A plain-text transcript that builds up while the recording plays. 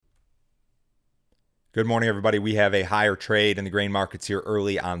Good morning, everybody. We have a higher trade in the grain markets here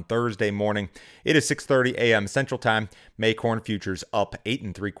early on Thursday morning. It is 6:30 a.m. Central Time. May corn futures up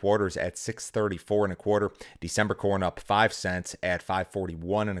 8 3/4 at 634 1/4. December corn up 5 cents at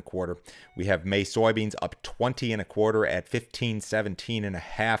 541 1/4. We have May soybeans up 20 1/4 at 1517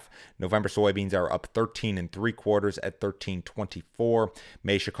 1/2. November soybeans are up 13 3/4 at 1324.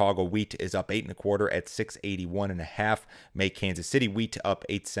 May Chicago wheat is up 8 1/4 at 681 1/2. May Kansas City wheat up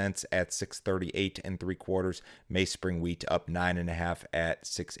 8 cents at 638 3/4. May spring wheat up 9.5 at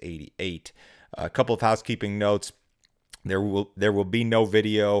 688. A couple of housekeeping notes. There will be no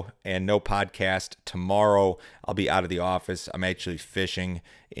video and no podcast tomorrow. I'll be out of the office. I'm actually fishing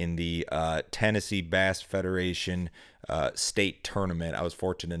in the Tennessee Bass Federation state tournament. I was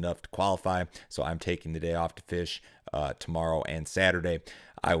fortunate enough to qualify, so I'm taking the day off to fish tomorrow and Saturday.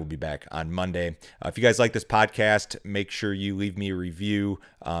 I will be back on Monday. If you guys like this podcast, make sure you leave me a review.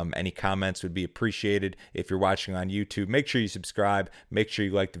 Any comments would be appreciated. If you're watching on YouTube, make sure you subscribe. Make sure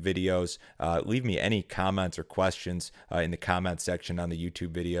you like the videos. Leave me any comments or questions in the comment section on the YouTube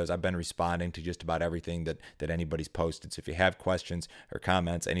videos. I've been responding to just about everything that anybody's posted. So if you have questions or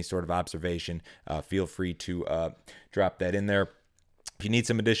comments, any sort of observation, feel free to drop that in there. If you need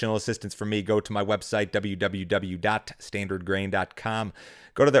some additional assistance from me, go to my website, www.standardgrain.com.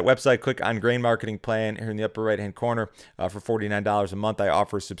 Go to that website, click on Grain Marketing Plan here in the upper right-hand corner. For $49 a month, I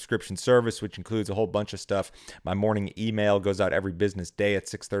offer a subscription service, which includes a whole bunch of stuff. My morning email goes out every business day at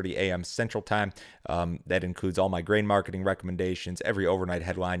 6:30 a.m. Central Time. That includes all my grain marketing recommendations, every overnight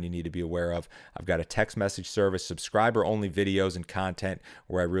headline you need to be aware of. I've got a text message service, subscriber-only videos and content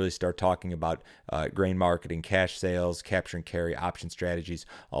where I really start talking about grain marketing, cash sales, capture and carry, option strategies,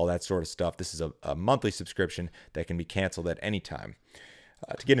 all that sort of stuff. This is a monthly subscription that can be canceled at any time.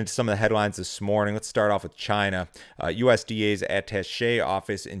 To get into some of the headlines this morning, let's start off with China. USDA's attaché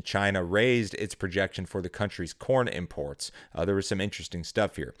office in China raised its projection for the country's corn imports. There was some interesting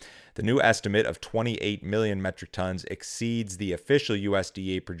stuff here. The new estimate of 28 million metric tons exceeds the official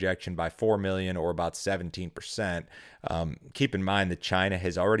USDA projection by 4 million, or about 17%. Keep in mind that China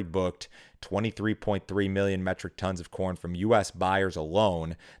has already booked 23.3 million metric tons of corn from U.S. buyers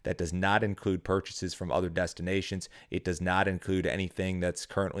alone. That does not include purchases from other destinations. It does not include anything that's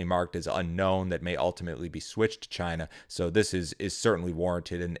currently marked as unknown that may ultimately be switched to China. So this is certainly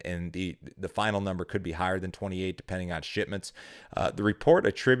warranted, and the final number could be higher than 28 depending on shipments. The report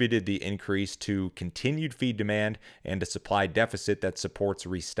attributed the increase to continued feed demand and a supply deficit that supports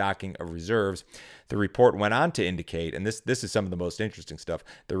restocking of reserves. The report went on to indicate, and this is some of the most interesting stuff,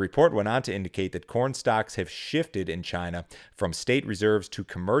 the report went on to indicate that corn stocks have shifted in China from state reserves to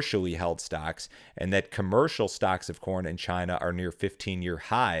commercially held stocks, and that commercial stocks of corn in China are near 15-year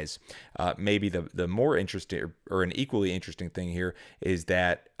highs. Maybe the more interesting, or an equally interesting thing here, is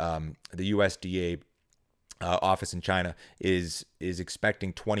that the USDA office in China is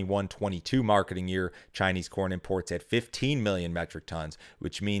expecting 21-22 marketing year Chinese corn imports at 15 million metric tons,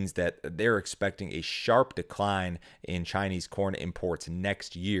 which means that they're expecting a sharp decline in Chinese corn imports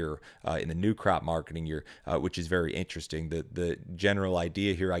next year in the new crop marketing year, which is very interesting. The general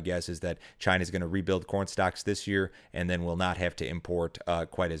idea here, I guess, is that China is going to rebuild corn stocks this year and then will not have to import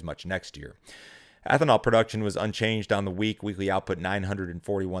quite as much next year. Ethanol production was unchanged on the week. Weekly output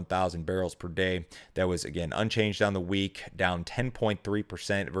 941,000 barrels per day. That was, again, unchanged on the week, down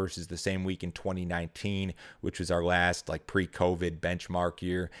 10.3% versus the same week in 2019, which was our last pre-COVID benchmark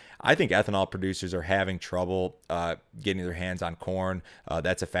year. I think ethanol producers are having trouble getting their hands on corn.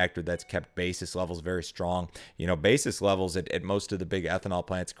 That's a factor that's kept basis levels very strong. Basis levels at most of the big ethanol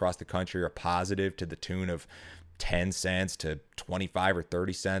plants across the country are positive to the tune of 10 cents to 25 or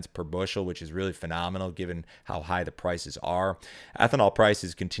 30 cents per bushel, which is really phenomenal given how high the prices are. Ethanol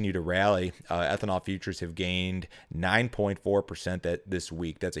prices continue to rally. Ethanol futures have gained 9.4% this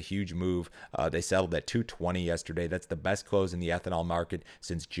week. That's a huge move. They settled at 220 yesterday. That's the best close in the ethanol market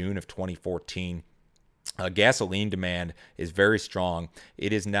since June of 2014. Gasoline demand is very strong.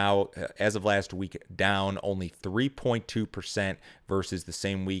 It is now, as of last week, down only 3.2% versus the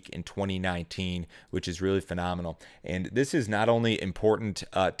same week in 2019, which is really phenomenal. And this is not only important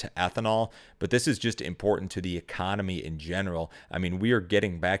to ethanol, but this is just important to the economy in general. I mean, we are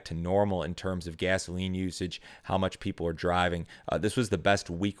getting back to normal in terms of gasoline usage, how much people are driving. This was the best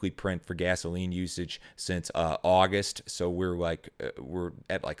weekly print for gasoline usage since August. So we're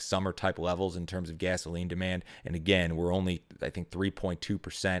at summer type levels in terms of gasoline demand. And again, we're only, I think,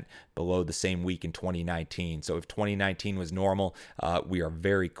 3.2% below the same week in 2019. So if 2019 was normal, we are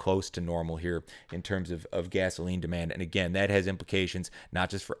very close to normal here in terms of gasoline demand. And again, that has implications not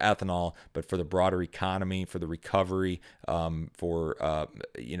just for ethanol, but for the broader economy, for the recovery, for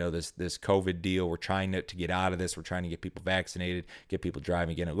this COVID deal. We're trying to get out of this. We're trying to get people vaccinated, get people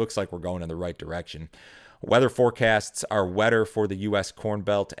driving again. It looks like we're going in the right direction. Weather forecasts are wetter for the U.S. Corn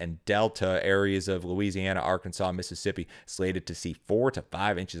Belt and Delta areas of Louisiana, Arkansas, Mississippi, slated to see 4 to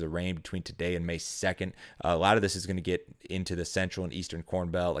 5 inches of rain between today and May 2nd. A lot of this is going to get into the central and eastern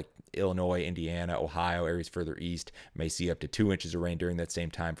Corn Belt, like Illinois, Indiana, Ohio, areas further east may see up to 2 inches of rain during that same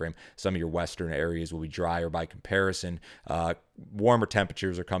time frame. Some of your western areas will be drier by comparison. Warmer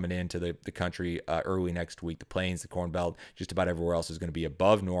temperatures are coming into the country early next week. The plains, the Corn Belt, just about everywhere else is going to be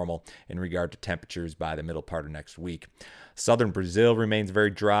above normal in regard to temperatures by the middle part of next week. Southern Brazil remains very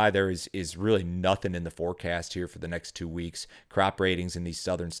dry. There is really nothing in the forecast here for the next 2 weeks. Crop ratings in these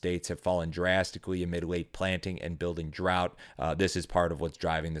southern states have fallen drastically amid late planting and building drought. This is part of what's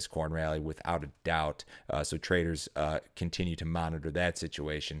driving this corn rally without a doubt. So traders continue to monitor that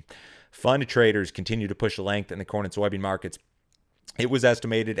situation. Fund traders continue to push length in the corn and soybean markets. It was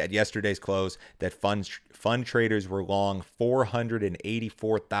estimated at yesterday's close that fund traders were long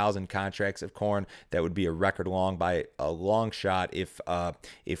 484,000 contracts of corn. That would be a record long by a long shot if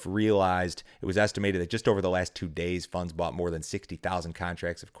realized. It was estimated that just over the last 2 days, funds bought more than 60,000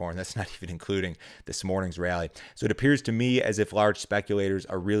 contracts of corn. That's not even including this morning's rally. So it appears to me as if large speculators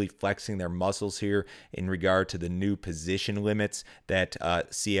are really flexing their muscles here in regard to the new position limits that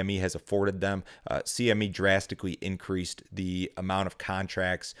CME has afforded them. CME drastically increased the amount of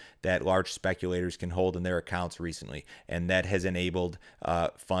contracts that large speculators can hold in their accounts recently, and that has enabled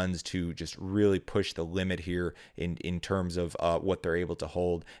funds to just really push the limit here in terms of what they're able to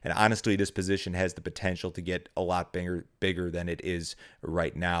hold. And honestly, this position has the potential to get a lot bigger than it is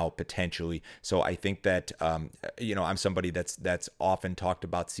right now, potentially. So I think that I'm somebody that's often talked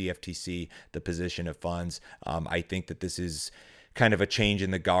about CFTC, the position of funds. I think that this is kind of a change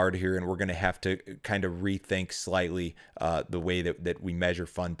in the guard here, and we're going to have to kind of rethink slightly the way that we measure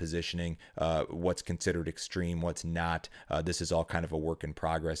fund positioning, what's considered extreme, what's not. This is all kind of a work in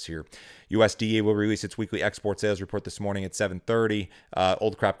progress here. USDA will release its weekly export sales report this morning at 7:30.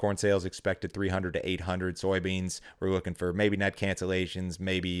 Old crop corn sales expected 300 to 800. Soybeans, we're looking for maybe net cancellations,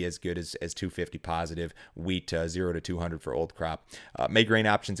 maybe as good as 250 positive. Wheat 0 to 200 for old crop. May grain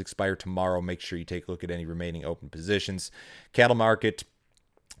options expire tomorrow. Make sure you take a look at any remaining open positions. Cattle market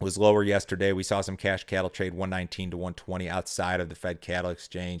was lower yesterday. We saw some cash cattle trade 119 to 120 outside of the Fed Cattle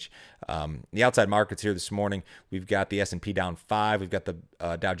Exchange. The outside markets here this morning, we've got the S&P down 5. We've got the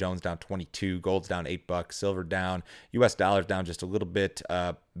Dow Jones down 22. Gold's down $8. Silver down. U.S. dollars down just a little bit.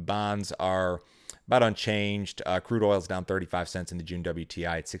 Bonds are about unchanged. Crude oil's down 35 cents in the June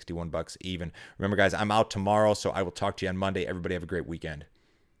WTI at $61 even. Remember, guys, I'm out tomorrow, so I will talk to you on Monday. Everybody have a great weekend.